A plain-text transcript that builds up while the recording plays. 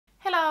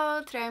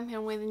Hello, today I'm here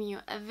with a new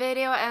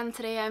video, and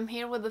today I'm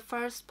here with the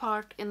first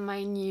part in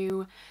my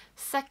new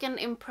second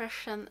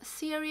impression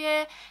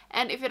serie.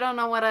 And if you don't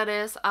know what that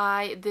is,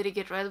 I did a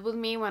get ready with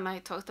me when I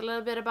talked a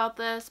little bit about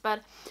this,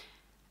 but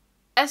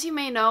as you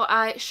may know,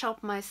 I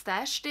shopped my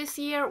stash this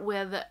year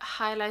with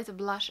highlight,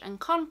 blush and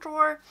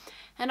contour,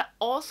 and I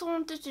also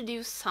wanted to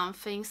do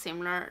something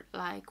similar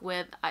like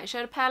with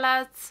eyeshadow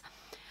palettes.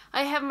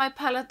 I have my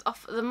palette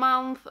of the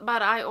month,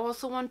 but I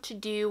also want to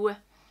do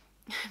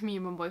me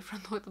and my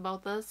boyfriend talked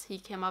about this. He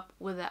came up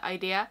with the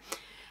idea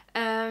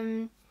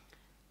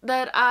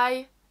that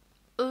I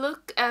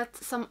look at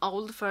some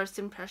old first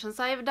impressions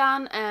I've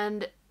done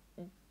and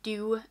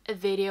do a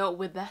video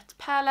with that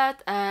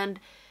palette and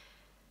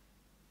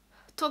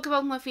talk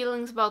about my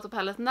feelings about the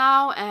palette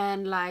now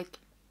and like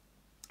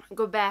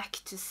go back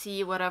to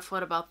see what I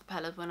thought about the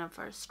palette when I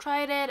first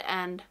tried it,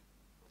 and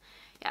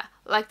yeah,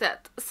 like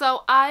that.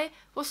 So I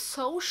was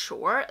so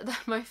sure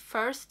that my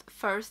first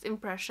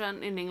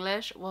impression in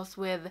English was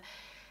with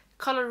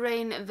Color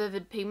Rain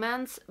Vivid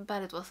Pigments,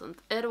 but it wasn't.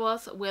 It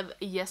was with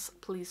Yes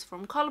Please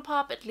from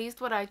Colourpop, at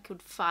least what I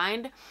could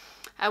find.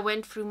 I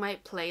went through my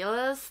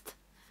playlist.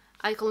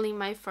 I can leave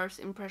my first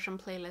impression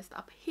playlist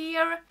up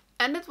here.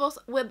 And it was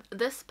with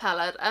this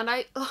palette, and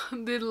I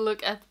did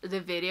look at the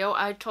video.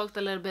 I talked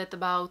a little bit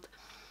about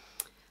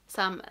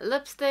some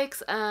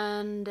lipsticks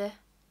and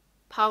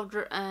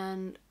powder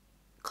and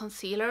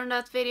concealer in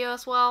that video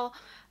as well,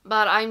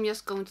 but I'm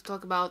just going to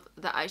talk about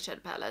the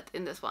eyeshadow palette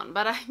in this one.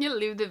 But I will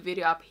leave the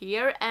video up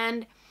here,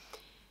 and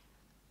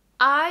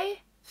I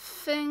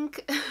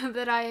think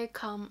that I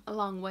come a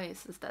long way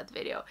since that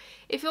video.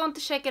 If you want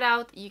to check it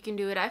out, you can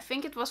do it. I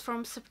think it was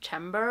from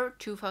September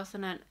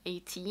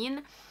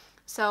 2018,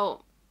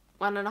 so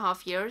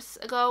 1.5 years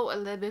ago, a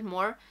little bit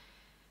more.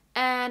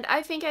 And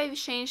I think I've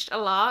changed a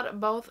lot,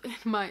 both in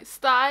my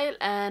style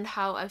and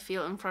how I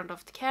feel in front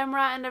of the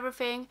camera and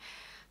everything.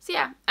 So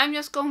yeah, I'm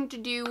just going to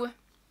do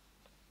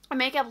a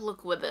makeup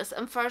look with this.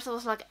 And first I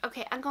was like,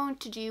 okay, I'm going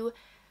to do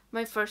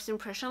my first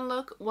impression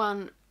look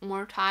one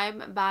more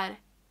time, but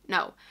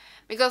no.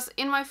 Because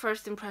in my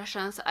first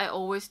impressions, I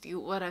always do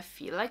what I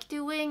feel like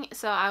doing.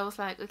 So I was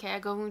like, okay,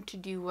 I'm going to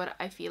do what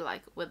I feel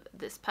like with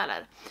this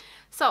palette.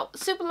 So,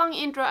 super long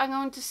intro, I'm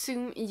going to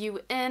zoom you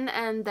in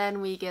and then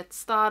we get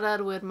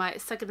started with my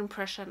second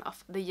impression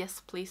of the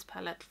Yes Please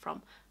palette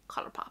from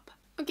Colourpop.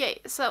 Okay,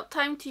 so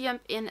time to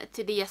jump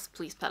into the Yes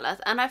Please palette,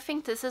 and I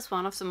think this is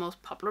one of the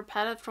most popular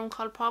palettes from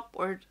Colourpop,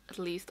 or at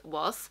least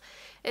was.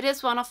 It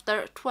is one of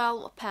their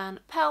 12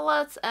 pan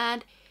palettes,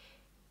 and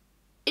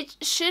it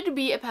should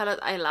be a palette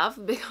I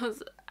love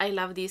because I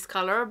love this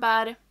color,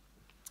 but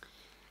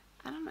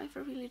I don't know if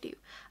I really do.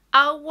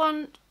 I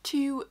want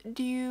to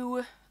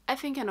do... I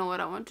think I know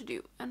what I want to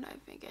do, and I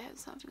think I have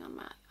something on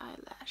my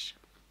eyelash.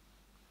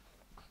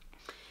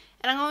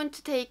 And I'm going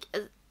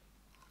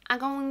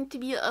to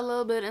be a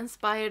little bit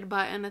inspired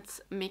by Annette's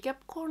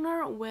makeup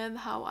corner with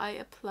how I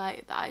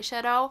apply the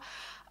eyeshadow.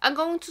 I'm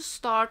going to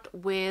start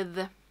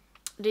with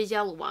the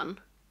yellow one,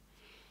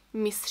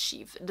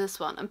 Mischief, this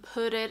one, and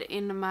put it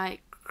in my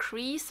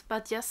crease,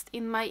 but just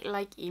in my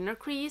like inner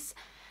crease.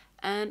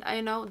 And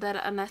I know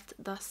that Annette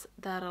does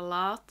that a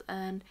lot,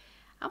 and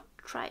I'll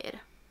try it.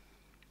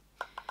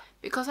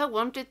 Because I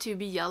want it to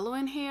be yellow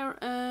in here,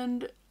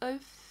 and I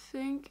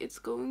think it's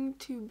going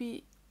to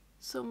be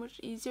so much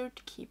easier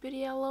to keep it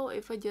yellow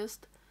if I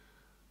just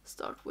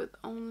start with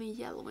only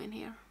yellow in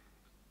here.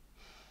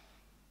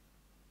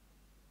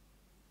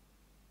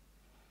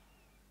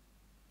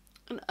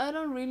 And I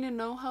don't really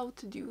know how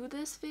to do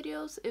these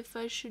videos, if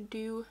I should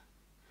do...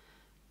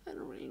 I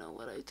don't really know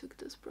what I took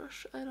this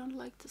brush. I don't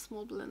like the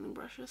small blending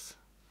brushes.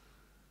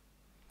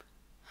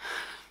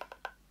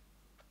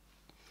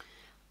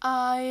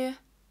 I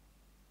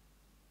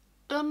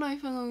don't know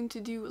if I'm going to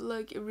do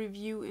like a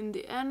review in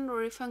the end,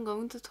 or if I'm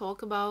going to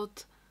talk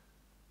about,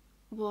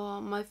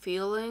 well, my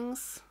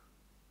feelings,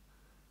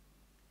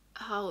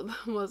 how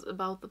that was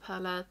about the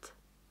palette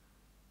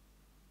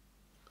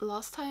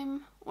last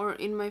time, or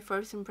in my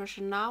first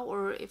impression now,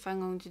 or if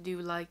I'm going to do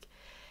like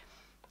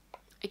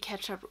a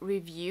catch-up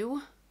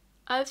review.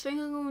 I think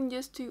I'm going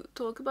just to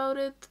talk about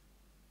it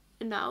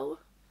now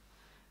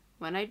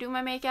when I do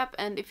my makeup,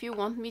 and if you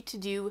want me to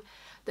do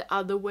the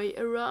other way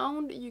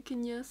around, you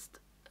can just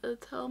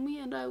tell me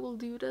and I will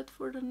do that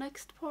for the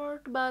next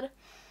part. But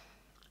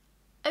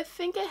I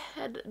think I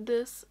had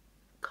this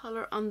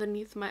color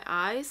underneath my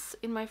eyes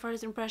in my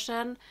first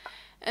impression,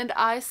 and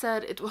I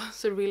said it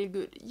was a really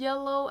good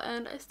yellow,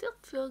 and I still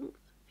feel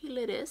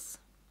it is.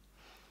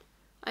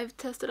 I've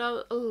tested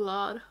out a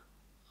lot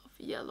of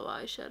yellow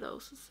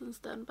eyeshadows since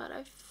then, but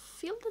I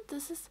feel that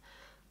this is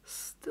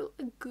still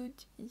a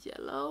good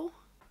yellow.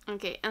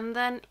 Okay, and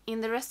then in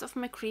the rest of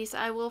my crease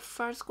I will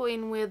first go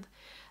in with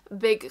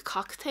Big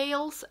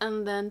Cocktails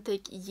and then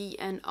take Y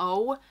and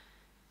O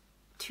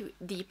to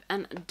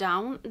deepen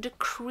down the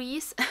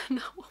crease, and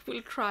I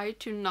will try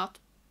to not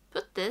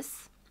put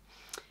this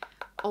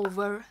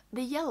over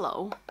the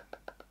yellow.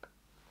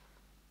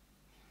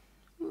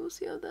 We'll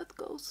see how that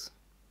goes.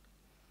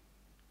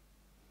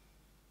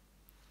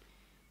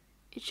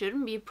 it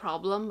shouldn't be a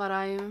problem, but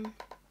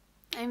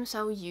I'm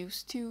so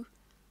used to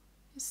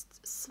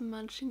just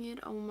smudging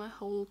it on my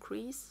whole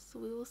crease, so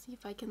we will see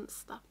if I can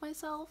stop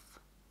myself.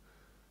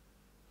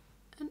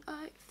 And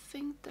I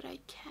think that I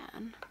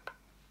can.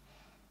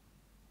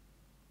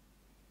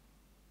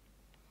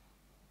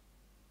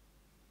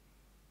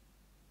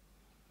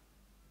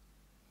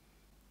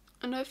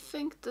 And I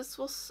think this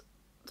was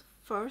the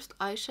first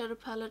eyeshadow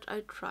palette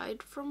I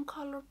tried from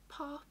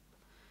Colourpop,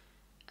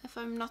 if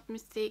I'm not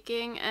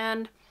mistaken,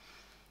 and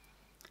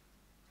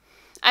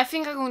I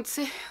think I'm going to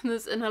say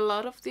this in a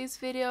lot of these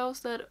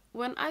videos, that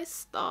when I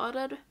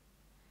started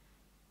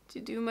to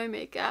do my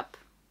makeup,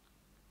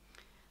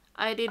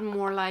 I did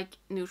more like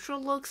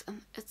neutral looks,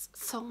 and it's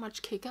so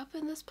much kick up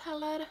in this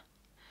palette.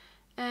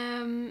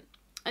 I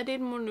did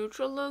more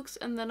neutral looks,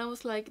 and then I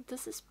was like,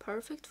 this is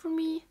perfect for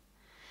me.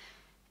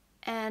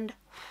 And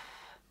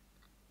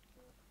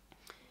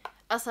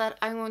I said,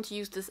 I'm going to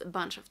use this a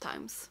bunch of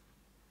times.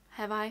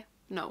 Have I?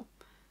 No.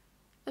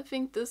 I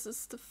think this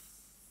is the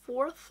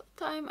 4th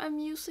time I'm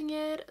using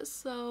it,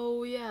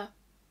 so yeah.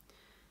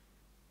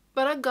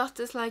 But I got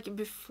this like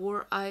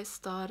before I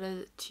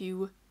started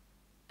to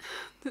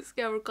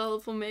discover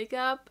colorful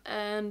makeup,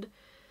 and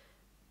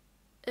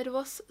it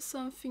was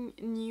something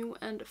new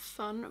and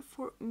fun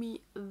for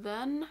me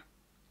then.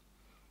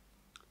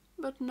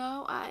 But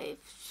now I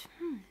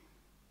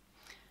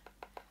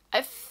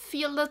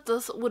feel that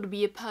this would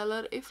be a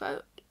palette if I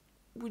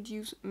would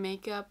use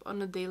makeup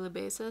on a daily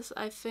basis.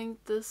 I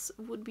think this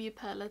would be a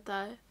palette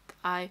that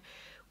I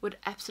would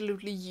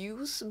absolutely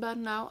use, but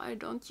now I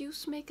don't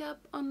use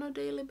makeup on a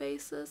daily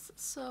basis,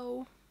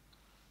 so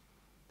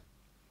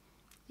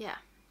yeah.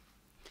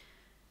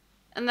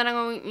 And then I'm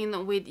going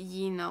in with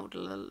the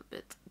little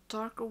bit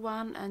darker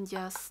one, and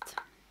just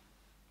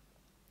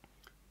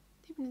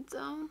deepen it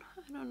down.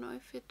 I don't know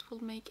if it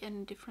will make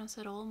any difference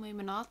at all,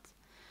 maybe not.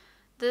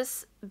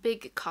 This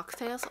big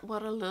cocktails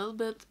was a little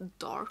bit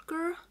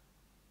darker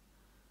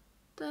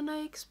than I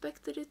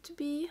expected it to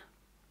be.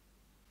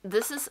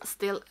 This is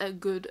still a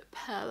good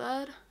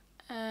palette,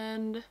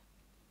 and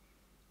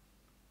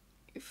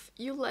if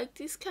you like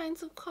these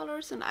kinds of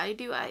colors, and I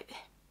do,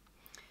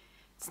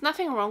 it's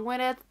nothing wrong with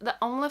it. The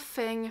only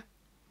thing,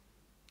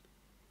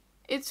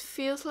 it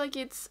feels like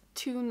it's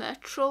too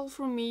natural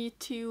for me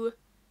to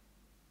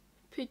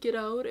pick it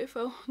out if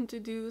I want to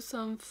do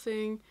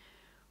something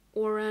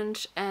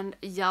orange and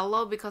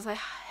yellow, because I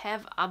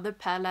have other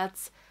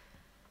palettes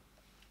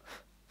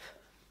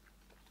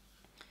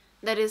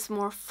that is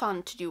more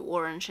fun to do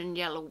orange and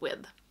yellow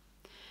with.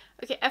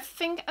 Okay, I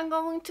think I'm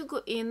going to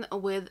go in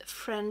with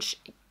French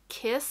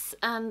Kiss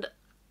and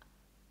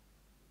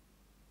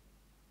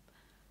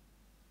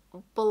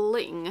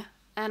Bling,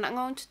 and I'm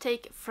going to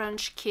take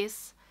French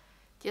Kiss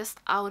just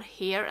out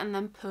here and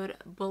then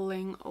put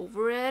Bling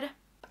over it.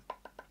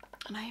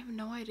 And I have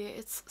no idea,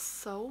 it's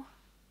so...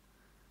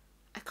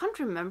 I can't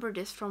remember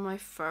this from my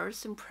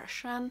first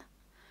impression,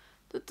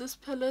 that this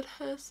palette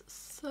has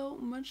so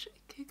much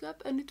kick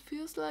up, and it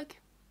feels like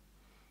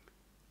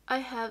I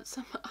have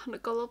some other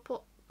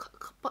Colourpop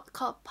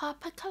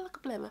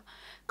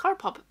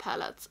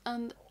palettes,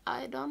 and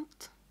I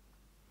don't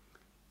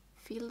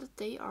feel that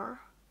they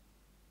are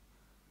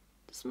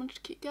this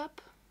much kick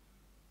up.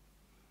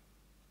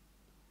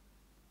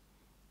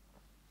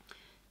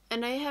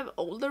 And I have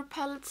older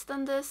palettes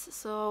than this,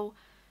 so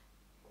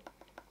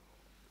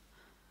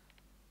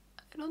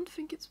I don't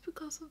think it's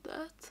because of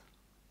that.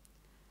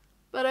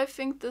 But I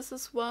think this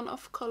is one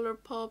of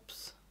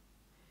Colourpop's,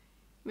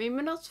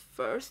 maybe not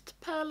first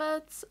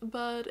palettes,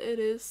 but it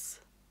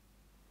is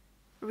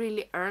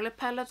really early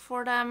palette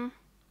for them.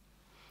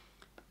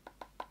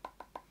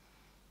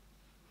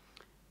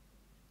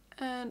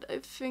 And I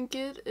think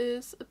it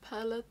is a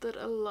palette that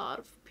a lot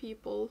of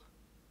people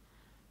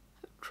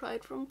have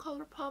tried from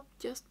Colourpop,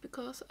 just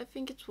because I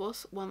think it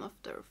was one of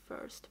their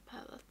first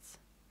palettes.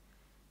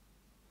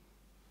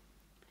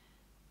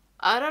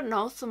 I don't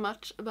know so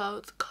much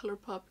about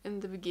Colourpop in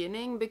the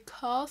beginning,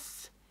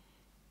 because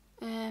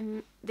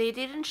they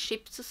didn't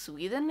ship to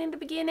Sweden in the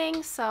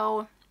beginning,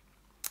 so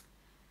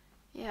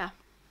yeah.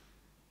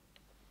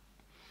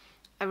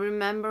 I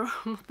remember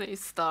when they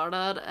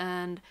started,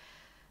 and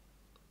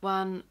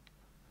one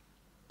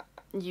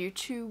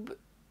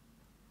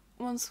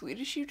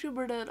Swedish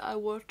YouTuber that I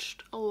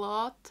watched a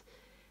lot,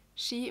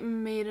 she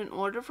made an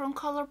order from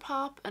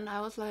Colourpop, and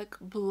I was like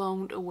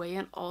blown away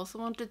and also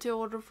wanted to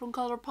order from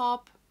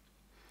Colourpop.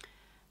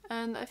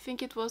 And I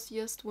think it was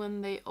just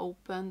when they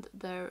opened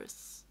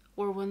theirs,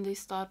 or when they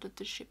started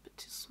to ship it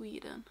to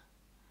Sweden.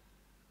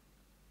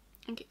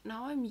 Okay,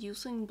 now I'm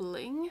using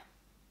Bling,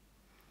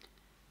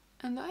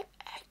 and I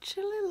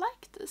actually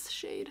like this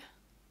shade.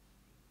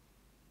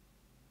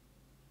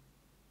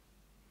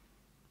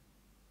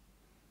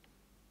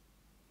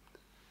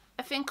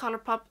 I think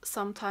Colourpop,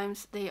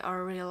 sometimes they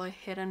are really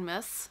hit and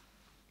miss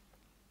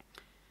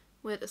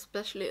with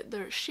especially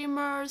their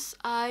shimmers.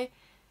 I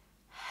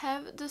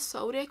have the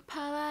Zodiac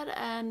palette,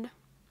 and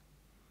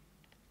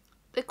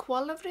the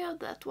quality of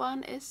that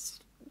one is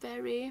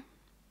very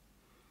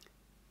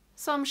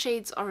Some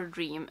shades are a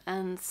dream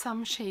and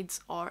some shades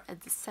are a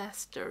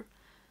disaster.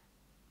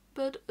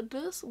 But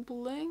this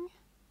Bling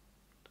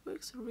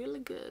works really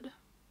good.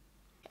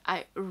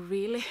 I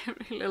really,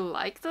 really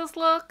like this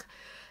look.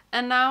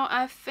 And now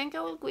I think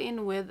I will go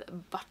in with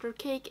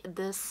Buttercake,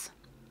 this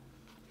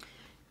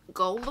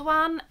gold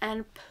one,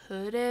 and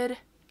put it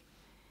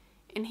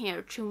in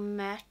here to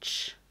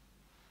match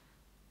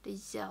the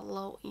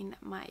yellow in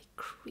my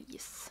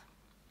crease.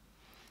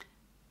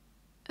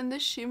 And the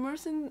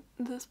shimmers in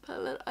this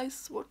palette, I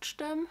swatched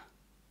them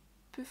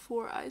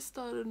before I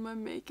started my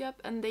makeup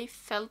and they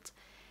felt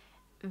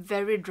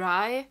very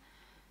dry.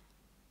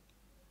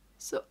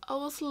 So I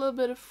was a little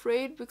bit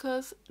afraid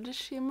because the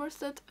shimmers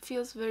that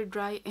feels very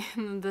dry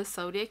in the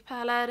Zodiac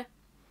palette,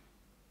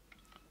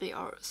 they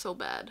are so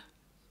bad.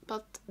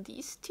 But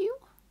these two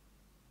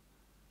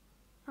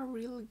are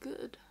really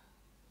good.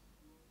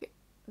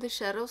 The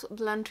shadows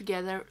blend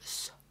together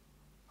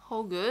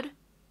so good.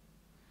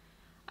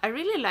 I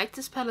really like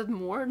this palette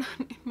more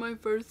than in my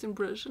first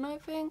impression, I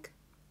think.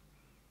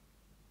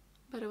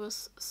 But I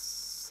was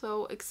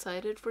so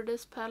excited for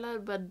this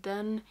palette, but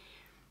then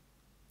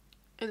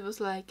it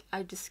was like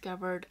I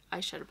discovered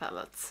eyeshadow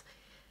palettes.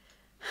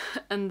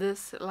 And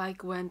this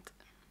like went...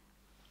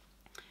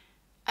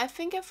 I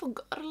think I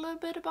forgot a little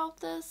bit about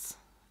this.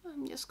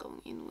 I'm just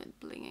going in with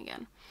Bling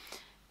again.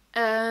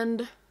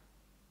 And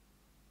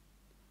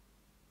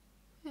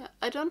yeah,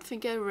 I don't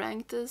think I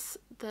ranked this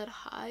that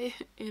high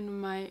in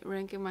my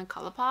ranking my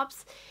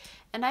Colourpops.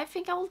 And I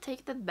think I will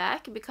take that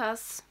back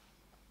because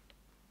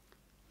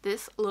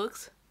this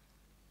looks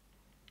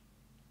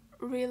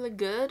really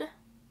good.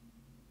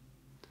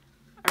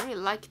 I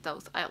really like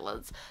those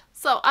eyelids.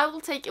 So I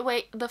will take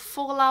away the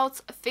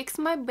fallouts, fix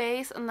my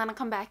base, and then I'll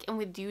come back and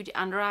we do the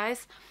under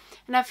eyes.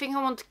 And I think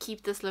I want to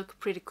keep this look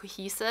pretty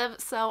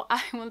cohesive. So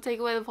I will take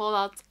away the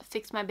fallouts,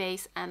 fix my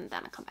base, and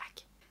then I'll come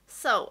back.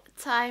 So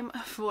time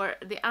for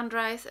the under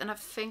eyes, and I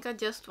think I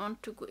just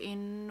want to go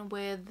in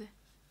with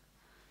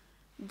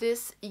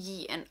this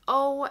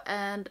Y&O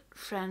and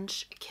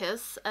French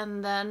Kiss,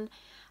 and then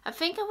I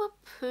think I will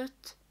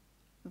put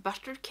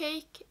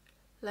Buttercake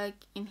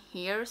like in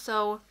here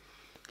so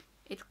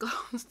it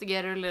goes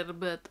together a little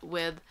bit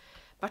with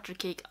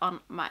Buttercake on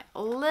my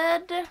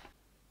lid.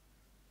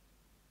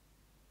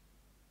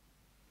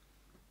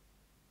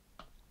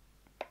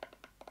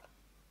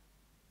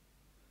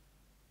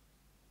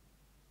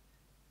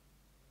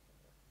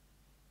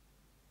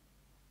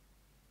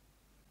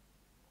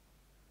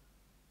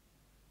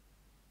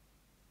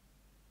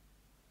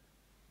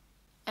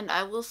 And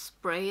I will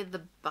spray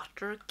the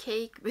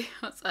Buttercake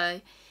because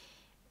I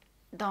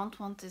don't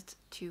want it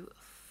to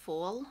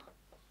fall.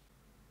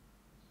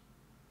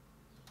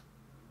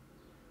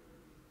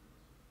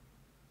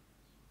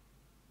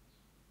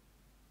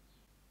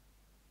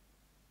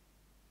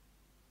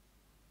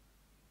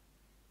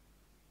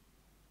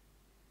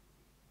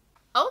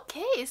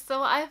 Okay,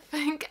 so I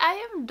think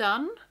I am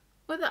done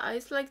with the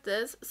eyes like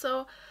this.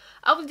 So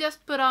I will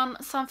just put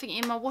on something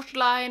in my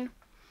waterline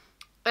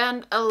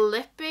and a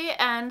lippy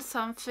and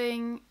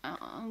something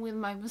with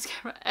my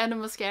mascara and a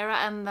mascara,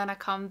 and then I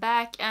come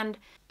back and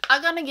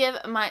I'm gonna give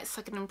my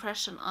second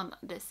impression on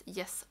this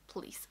Yes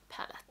Please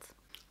palette.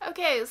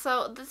 Okay,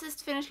 so this is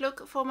the finished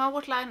look. For my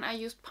waterline I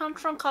used Punch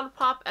from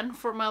Colourpop, and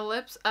for my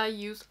lips I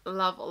used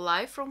Love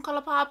Life from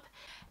Colourpop.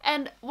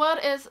 And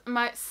what is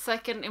my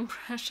second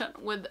impression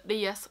with the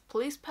Yes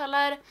Please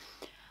palette?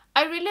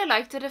 I really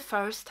liked it the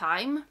first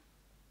time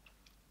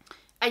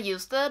I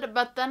used it,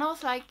 but then I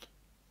was like,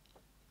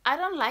 I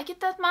don't like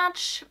it that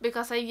much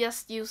because I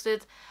just used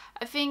it,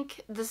 I think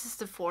this is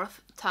the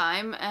 4th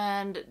time,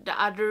 and the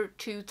other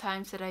 2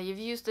 times that I have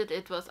used it,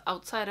 it was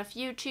outside of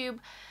YouTube.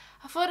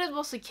 I thought it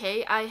was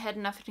okay, I had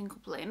nothing to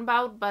complain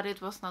about, but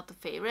it was not a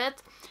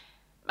favorite.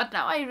 But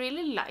now I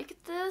really like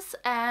this,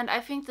 and I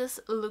think this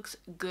looks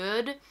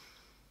good.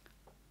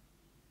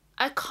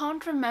 I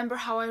can't remember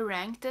how I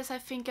ranked this. I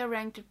think I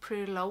ranked it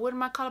pretty low with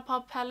my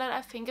Colourpop palette.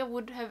 I think I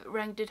would have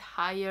ranked it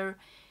higher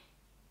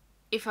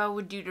if I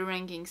would do the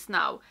rankings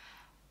now.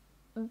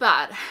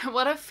 But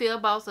what I feel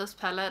about this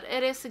palette,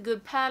 it is a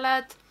good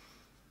palette.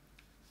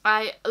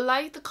 I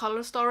like the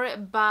color story,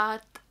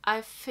 but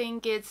I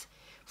think it's,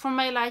 for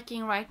my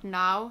liking right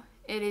now,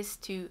 it is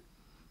too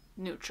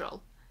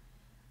neutral.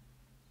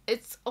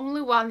 It's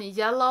only one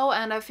yellow,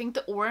 and I think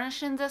the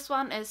orange in this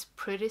one is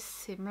pretty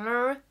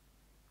similar.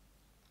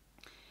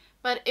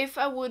 But if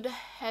I would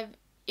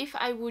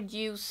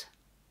use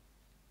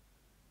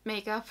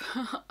makeup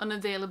on a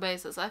daily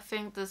basis, I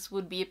think this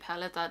would be a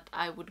palette that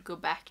I would go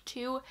back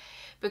to,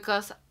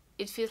 because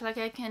it feels like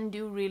I can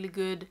do really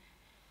good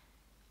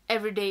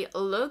everyday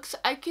looks.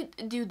 I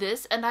could do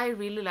this, and I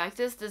really like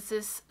this. This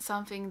is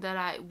something that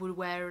I would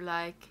wear,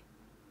 like,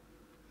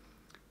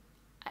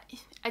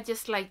 I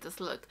just like this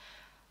look.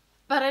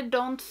 But I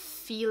don't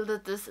feel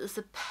that this is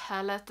a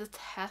palette that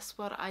has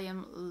what I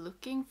am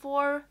looking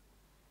for.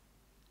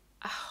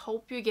 I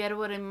hope you get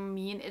what I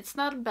mean. It's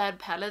not a bad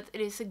palette,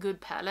 it is a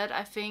good palette.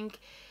 I think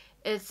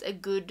it's a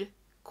good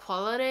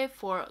quality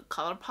for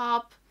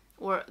Colourpop,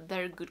 or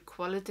their good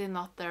quality,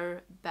 not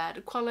their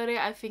bad quality.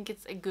 I think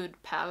it's a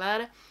good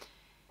palette.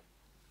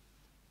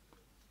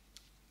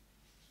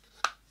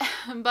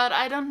 But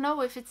I don't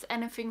know if it's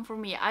anything for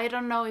me. I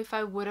don't know if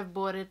I would have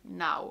bought it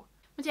now.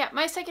 But yeah,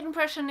 my second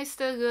impression is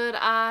still good.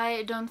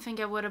 I don't think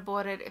I would have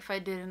bought it if I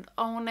didn't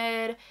own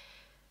it.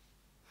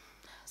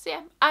 So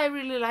yeah, I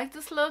really like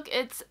this look.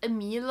 It's a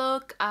me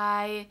look.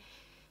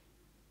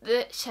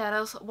 The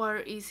shadows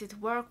were easy to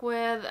work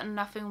with and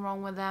nothing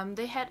wrong with them.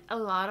 They had a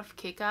lot of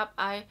kick up.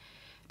 I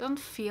don't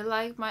feel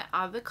like my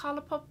other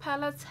Colourpop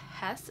palettes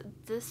has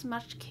this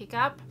much kick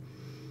up.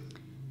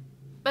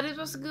 But it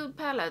was a good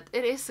palette.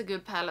 It is a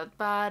good palette,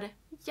 but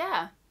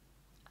yeah.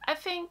 I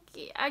think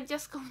I'm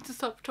just going to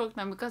stop talking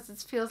now because it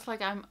feels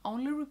like I'm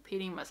only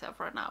repeating myself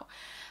right now.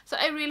 So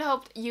I really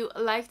hope you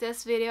like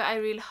this video. I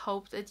really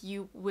hope that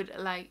you will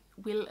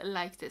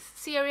like this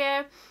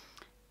series.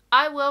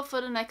 I will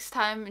for the next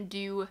time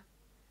do,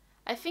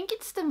 I think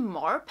it's the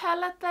More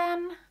palette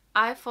then.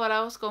 I thought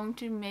I was going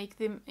to make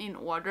them in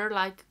order,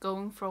 like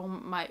going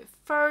from my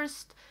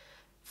first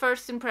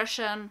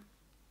impression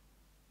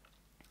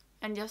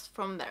and just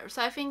from there.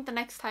 So I think the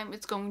next time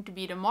it's going to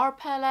be the More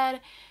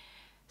palette.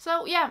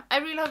 So yeah, I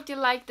really hope you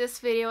liked this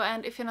video,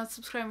 and if you're not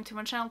subscribing to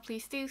my channel,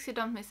 please do so you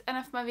don't miss any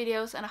of my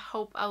videos, and I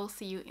hope I will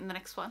see you in the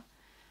next one.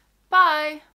 Bye!